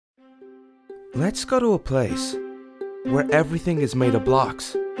Let's go to a place where everything is made of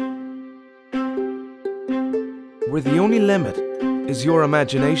blocks. Where the only limit is your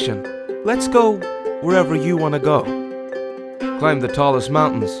imagination. Let's go wherever you want to go. Climb the tallest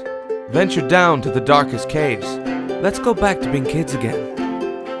mountains. Venture down to the darkest caves. Let's go back to being kids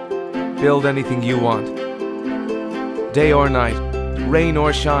again. Build anything you want. Day or night, rain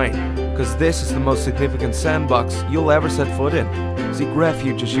or shine, because this is the most significant sandbox you'll ever set foot in. Seek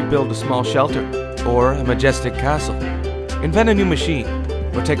refuge as you build a small shelter or a majestic castle. Invent a new machine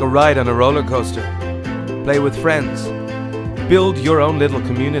or take a ride on a roller coaster. Play with friends. Build your own little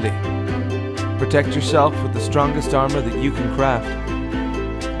community. Protect yourself with the strongest armor that you can craft.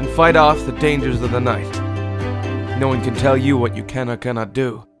 And fight off the dangers of the night. No one can tell you what you can or cannot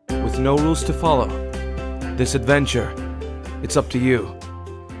do. With no rules to follow. This adventure, it's up to you.